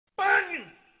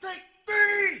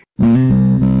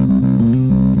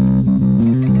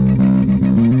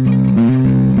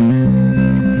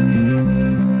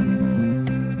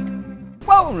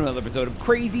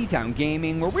Crazy Town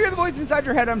Gaming, where we're the voice inside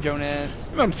your head. I'm Jonas.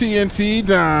 And I'm TNT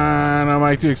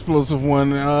Dynamite, the explosive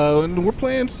one. And we're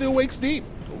playing Still Wakes Deep.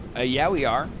 Yeah, we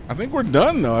are. I think we're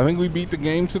done, though. I think we beat the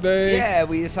game today. Yeah,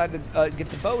 we decided to get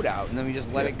the boat out, and then we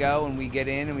just let it go, and we get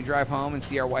in, and we drive home, and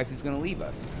see our wife is going to leave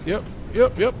us. Yep.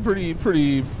 Pretty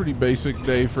basic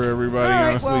day for everybody,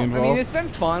 honestly, involved. I mean, it's been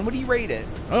fun. What do you rate it?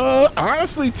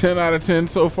 Honestly, 10 out of 10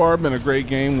 so far. Been a great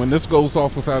game. When this goes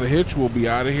off without a hitch, we'll be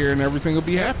out of here, and everything will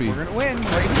be happy. We're going to win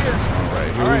right here. All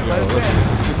right, here we go.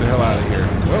 Let's get the hell out of here.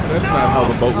 Well, that's not how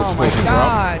the boat was supposed to drop. Oh,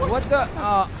 my God. What the...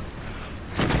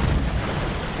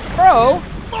 Bro!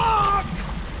 Fuck!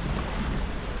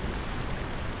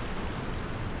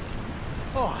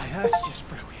 Oh, that's just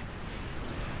brilliant.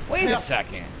 Wait a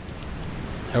second.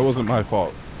 That wasn't my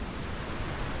fault.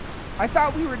 I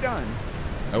thought we were done.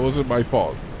 That wasn't my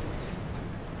fault.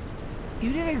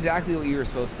 You did exactly what you were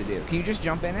supposed to do. Can you just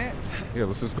jump in it? Yeah,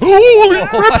 let's just... Holy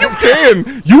crap, you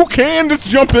can! You can just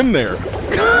jump in there.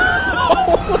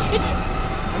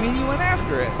 I mean, you went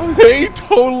after it. They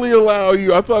totally allow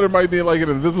you. I thought it might be like an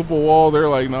invisible wall. They're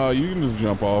like, no, you can just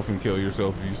jump off and kill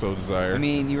yourself if you so desire. I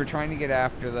mean, you were trying to get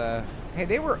after the... Hey,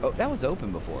 they were... that was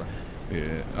open before.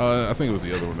 Yeah, I think it was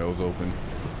the other one that was open.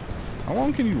 How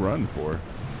long can you run for?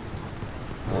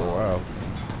 Oh, wow.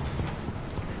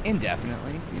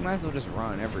 Indefinitely. So you might as well just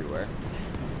run everywhere.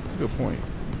 Good point.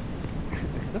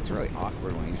 It looks really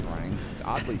awkward when he's running. It's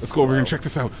oddly Let's slow. go over here and check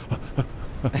this out.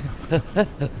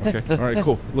 Okay, all right,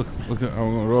 cool. Look, I'm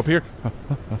going to go up here.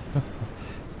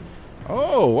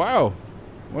 Oh, wow.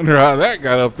 Wonder how that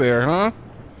got up there, huh?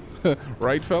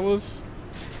 Right, fellas?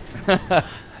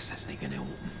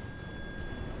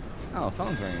 Oh,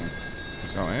 phone's ringing.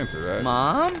 Don't answer that.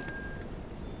 Mom?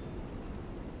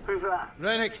 Who's that?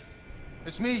 Rennick,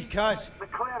 it's me, Kaz.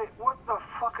 McClary, what the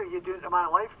fuck are you doing to my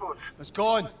lifeboats? It's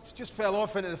gone. It just fell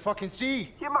off into the fucking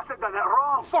sea. You must have done it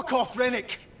wrong. Fuck off,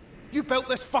 Rennick. You built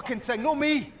this fucking thing, not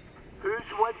me. Who's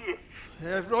with you?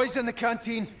 Roy's in the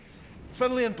canteen.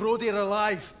 Finlay and Brody are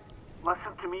alive.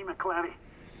 Listen to me, McClary.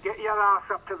 Get your ass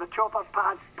up to the chopper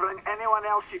pad, bring anyone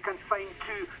else you can find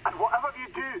too, and whatever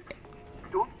you do,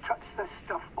 don't touch this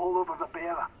stuff all over the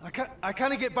bearer. I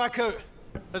can't get back out.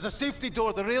 There's a safety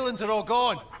door, the railings are all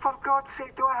gone. For God's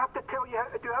sake, do I have to tell you how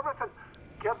to do everything?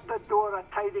 Give the door a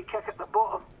tidy kick at the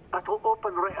bottom. It'll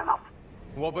open right enough.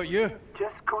 What about you?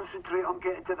 Just concentrate on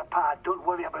getting to the pad. Don't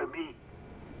worry about me.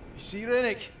 You see,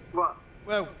 Rennick? What?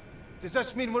 Well, does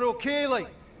this mean we're okay, like?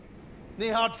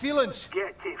 No hard feelings?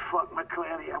 Get to fuck,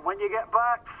 McClary, and when you get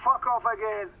back, fuck off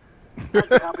again. I'd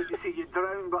be happy to see you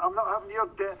drown, but I'm not having your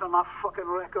death on my fucking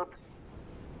record.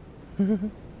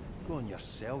 Go on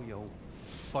yourself, you old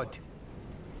fud.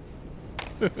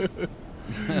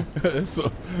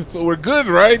 So we're good,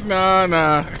 right?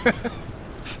 Nah.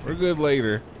 We're good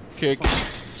later. Kick.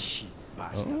 Cheap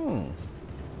bastard. Oh.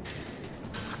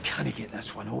 I can't get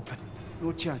this one open.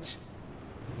 No chance.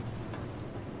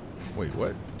 Wait,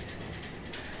 what?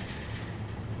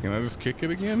 Can I just kick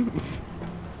it again?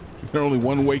 There are only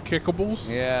one-way kickables?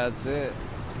 Yeah, that's it.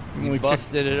 You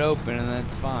busted it open, and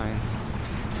that's fine.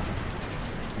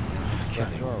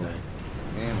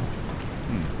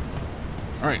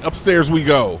 All right, upstairs we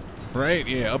go. Right?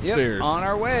 Yeah, upstairs. Yep, on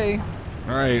our way.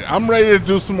 All right, I'm ready to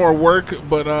do some more work,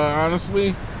 but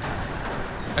honestly,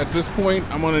 at this point,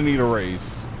 I'm gonna need a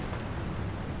raise.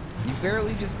 You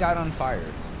barely just got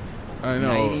unfired. I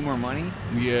know. Now you need more money?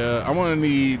 Yeah, I'm gonna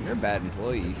need... You're a bad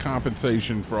employee.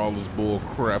 ...compensation for all this bull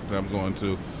crap that I'm going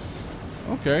to.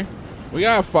 Okay. We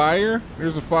got a fire.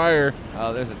 There's a fire.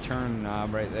 Oh, there's a turn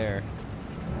knob right there.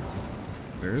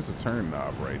 There is a turn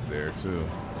knob right there, too.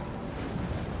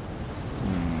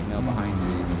 No, behind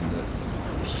you.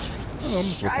 Oh, I'm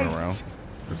just looking around.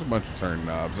 There's a bunch of turn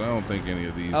knobs. I don't think any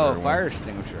of these are... Oh, fire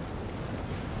extinguisher.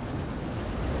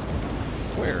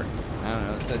 Where? I don't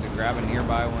know. It said to grab a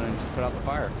nearby one and just put out the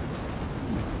fire.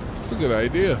 It's a good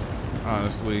idea,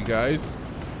 honestly, guys.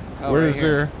 Oh, Where right is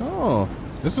here. there? Oh,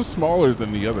 this is smaller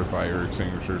than the other fire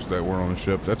extinguishers that were on the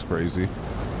ship. That's crazy.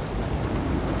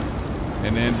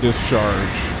 And then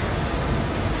discharge.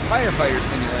 Firefighter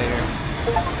simulator.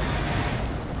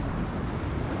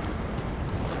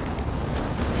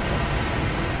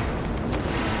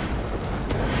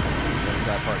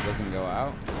 That part doesn't go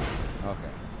out. Okay.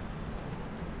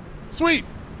 Sweet.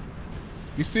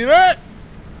 You see that?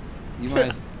 You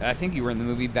might. I think you were in the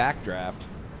movie Backdraft.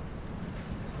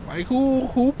 Like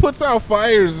who puts out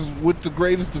fires with the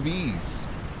greatest of ease?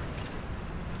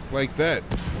 Like that.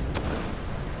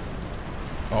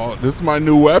 Oh, this is my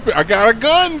new weapon. I got a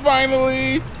gun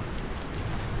finally.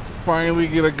 Finally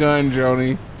get a gun,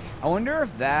 Joni. I wonder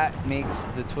if that makes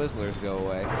the Twizzlers go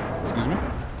away. Excuse me?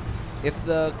 If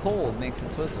the cold makes the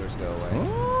Twizzlers go away.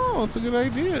 Oh, it's a good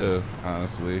idea,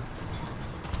 honestly.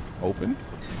 Open.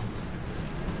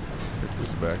 Pick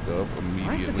this back up immediately.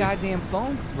 Why is the goddamn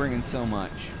phone ringing so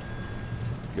much?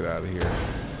 Get out of here.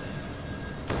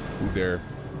 Who dare?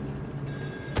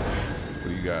 What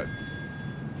do you got?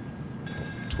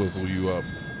 Twizzle you up.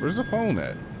 Where's the phone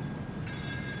at?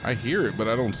 I hear it, but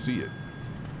I don't see it.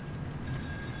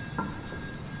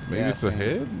 Maybe it's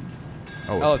ahead?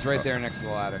 Oh, it's right there next to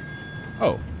the ladder.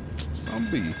 Oh, some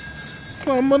bee.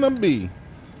 Summon a bee.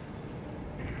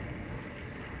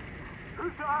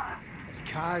 Who's that? It's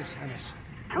Kaz, Ennis.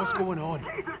 What's going on?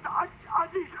 Jesus, I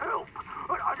need help.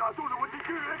 I don't know what to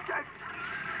do.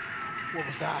 What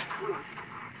was that?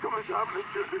 Something's happening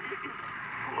to me.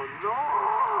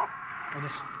 Oh, no.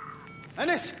 Ennis.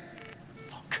 Ennis!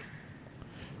 Fuck.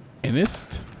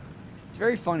 Innest? It's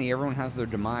very funny. Everyone has their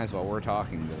demise while we're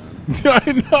talking to them.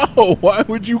 I know. Why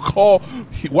would you call?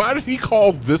 Why did he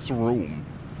call this room?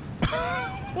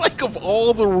 Like of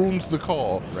all the rooms to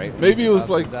call, Right? Maybe it was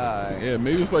like, yeah,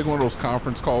 maybe it's like one of those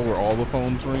conference calls where all the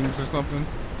phones rings or something.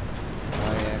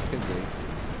 Oh yeah, it could be.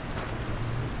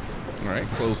 All right,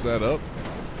 close that up.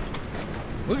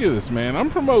 Look at this, man. I'm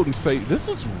promoting safe. This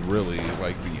is really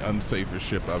like the unsafest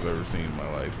ship I've ever seen in my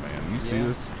life, man. You see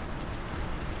this?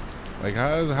 Like,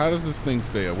 how does this thing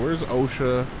stay up? Where's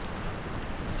OSHA?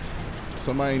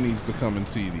 Somebody needs to come and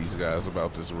see these guys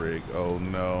about this rig. Oh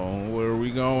no, where are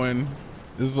we going?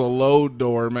 This is a load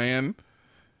door, man.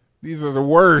 These are the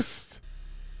worst.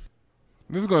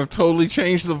 This is going to totally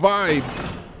change the vibe.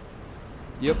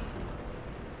 Yep.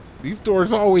 These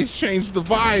doors always change the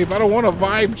vibe. I don't want a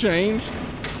vibe change.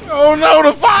 Oh no,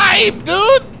 the vibe,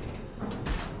 dude!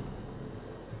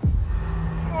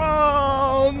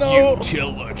 Oh no.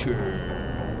 Utility.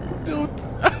 Dude,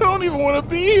 I don't even want to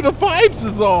be here. The vibes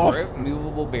is off.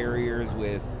 Movable barriers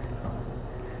with...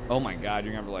 Oh my god,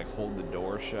 you're going to have to like hold the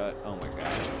door shut. Oh my god,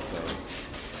 that's so...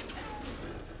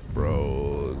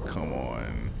 Bro, come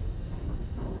on.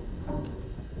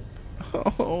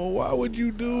 Oh, why would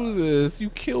you do this? You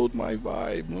killed my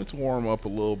vibe. Let's warm up a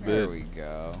little bit. There we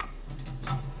go.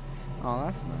 Oh,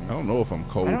 that's nice. I don't know if I'm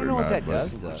cold or not. I don't know what that but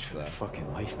does So to much us, for the though.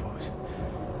 fucking lifeboat.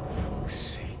 Fuck's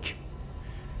sake.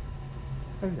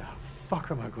 How the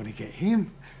fuck am I going to get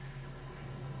him?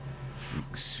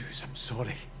 Fuck, Suze, I'm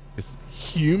sorry.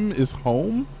 Hume is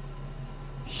home?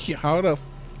 How the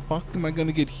fuck am I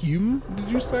gonna get Hume?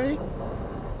 Did you say?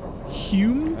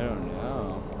 Hume? I don't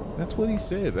know. That's what he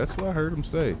said. That's what I heard him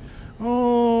say.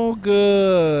 Oh,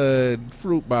 good.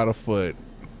 Fruit by the foot.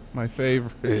 My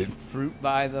favorite. Fruit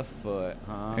by the foot,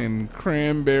 huh? And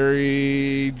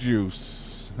cranberry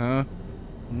juice, huh?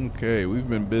 Okay, we've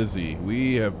been busy.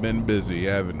 We have been busy,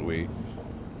 haven't we?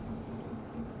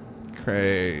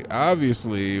 Okay,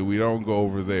 obviously we don't go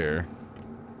over there.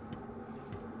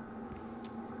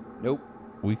 Nope.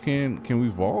 We can we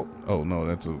vault? Oh no,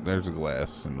 there's a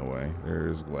glass in the way. There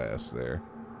is glass there.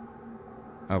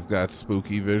 I've got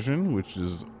spooky vision, which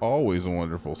is always a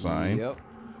wonderful sign. Yep.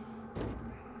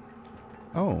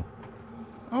 Oh.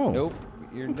 Nope.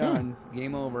 You're Okay. done.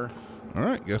 Game over. All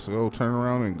right, guess we'll turn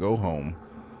around and go home.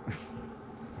 All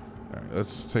right,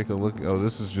 let's take a look. Oh,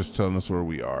 this is just telling us where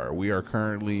we are. We are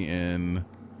currently in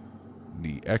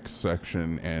the X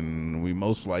section, and we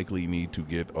most likely need to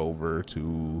get over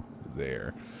to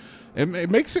there. It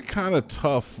makes it kind of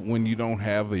tough when you don't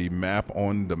have a map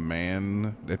on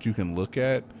demand that you can look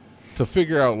at to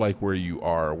figure out like where you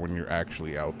are when you're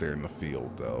actually out there in the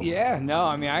field, though. Yeah, no,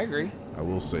 I mean, I agree. I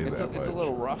will say It's that a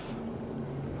little rough.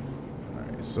 All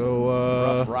right, so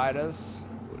Rough riders.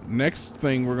 next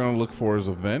thing we're gonna look for is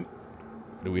a vent.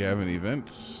 Do we have any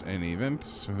vents? Any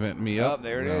vents? Vent me Oh, up.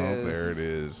 there it No, is. there it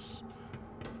is.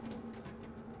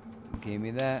 Give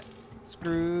me that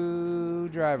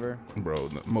screwdriver. Bro,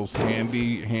 the most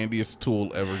handiest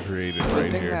tool ever created Good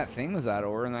right thing here. that thing was out of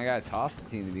order and I got tossed it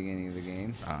to you in the beginning of the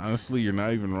game. Honestly, you're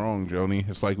not even wrong, Joni.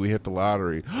 It's like we hit the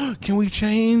lottery. Can we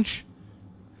change?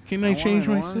 Can I want change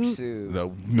an my orange suit? suit.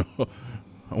 No.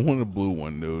 I want a blue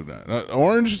one, dude.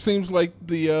 Orange seems like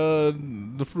the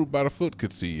fruit by the foot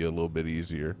could see you a little bit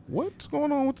easier. What's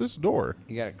going on with this door?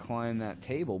 You gotta climb that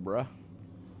table, bruh.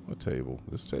 What table?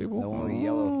 This table? The one with the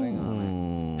yellow thing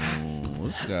on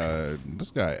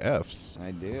This guy F's.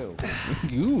 I do.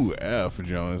 You F,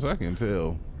 Jonas. I can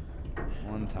tell.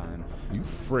 One time. You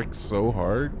frick so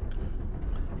hard.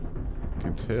 I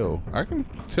can tell. I can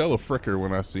tell a fricker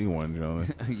when I see one,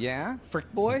 Jonas. Yeah?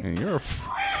 Frick boy? And you're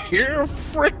a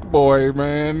frick boy,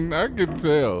 man. I can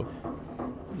tell.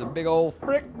 It's a big old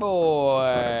frick boy.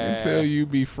 I can tell you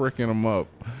be fricking them up.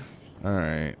 All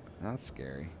right. That's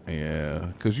scary. Yeah,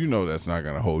 because you know that's not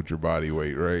going to hold your body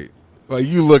weight, right? Like,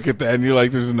 you look at that and you're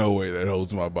like, there's no way that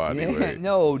holds my body Yeah, weight.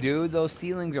 no, dude. Those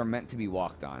ceilings are meant to be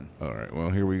walked on. All right, well,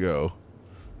 here we go.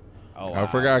 Oh, I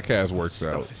forgot Kaz works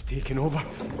Stuff out. is taking over.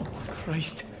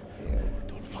 Christ. Yeah.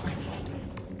 Don't fucking fall.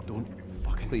 Don't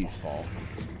fucking Please fall.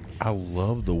 I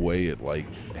love the way it, like,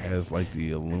 has, like, the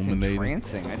It's illuminating.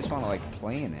 entrancing. I just want to, like,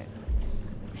 play in it.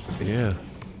 Yeah.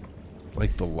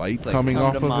 Like, the light It's like, coming come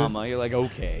off to of mama. You're like,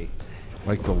 okay. it.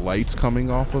 Like, the lights coming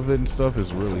off of it and stuff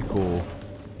is really cool.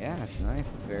 Yeah, it's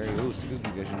nice. It's very, ooh, spooky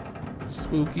vision.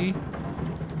 Spooky.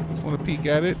 Want to peek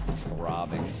at it?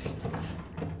 Throbbing.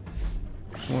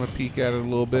 Just want to peek at it a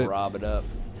little bit. Throb it up.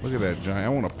 Look at that giant. I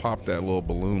want to pop that little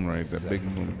balloon right, that big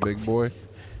boy.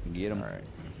 Get him. All right.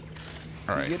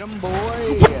 All right. Get him, boy.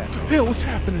 What the hell is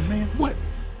happening, man? What?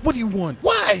 What do you want?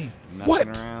 Why? Messing What?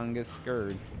 around, get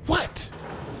scared. What?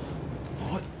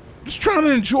 What? Just trying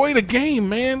to enjoy the game,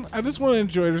 man. I just want to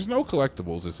enjoy. There's no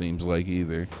collectibles, it seems like,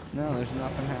 either. No, there's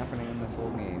nothing happening in this whole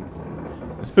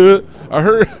game. I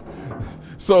heard.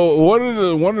 So one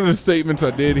of the statements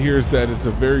I did hear is that it's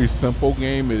a very simple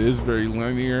game. It is very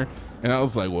linear, and I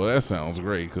was like, well, that sounds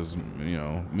great because you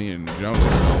know me and Jonas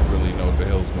don't really know what the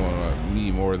hell's going on with me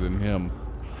more than him.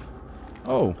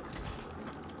 Oh.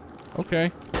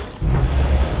 Okay.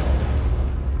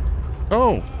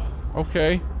 Oh.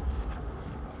 Okay.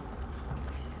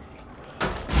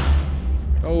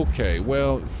 Okay.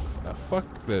 Well, fuck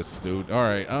this, dude. All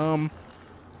right.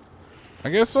 I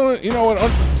guess on, you know what?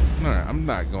 All right, I'm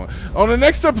not going. On the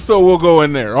next episode, we'll go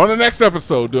in there. On the next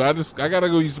episode, dude, I gotta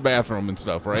go use the bathroom and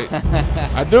stuff, right?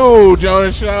 I do,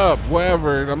 Jonas. Shut up.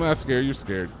 Whatever. I'm not scared. You're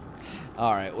scared.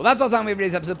 All right. Well, that's all the time we have for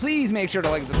today's episode. Please make sure to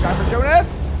like and subscribe for Jonas.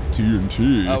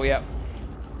 TNT. Oh, yeah.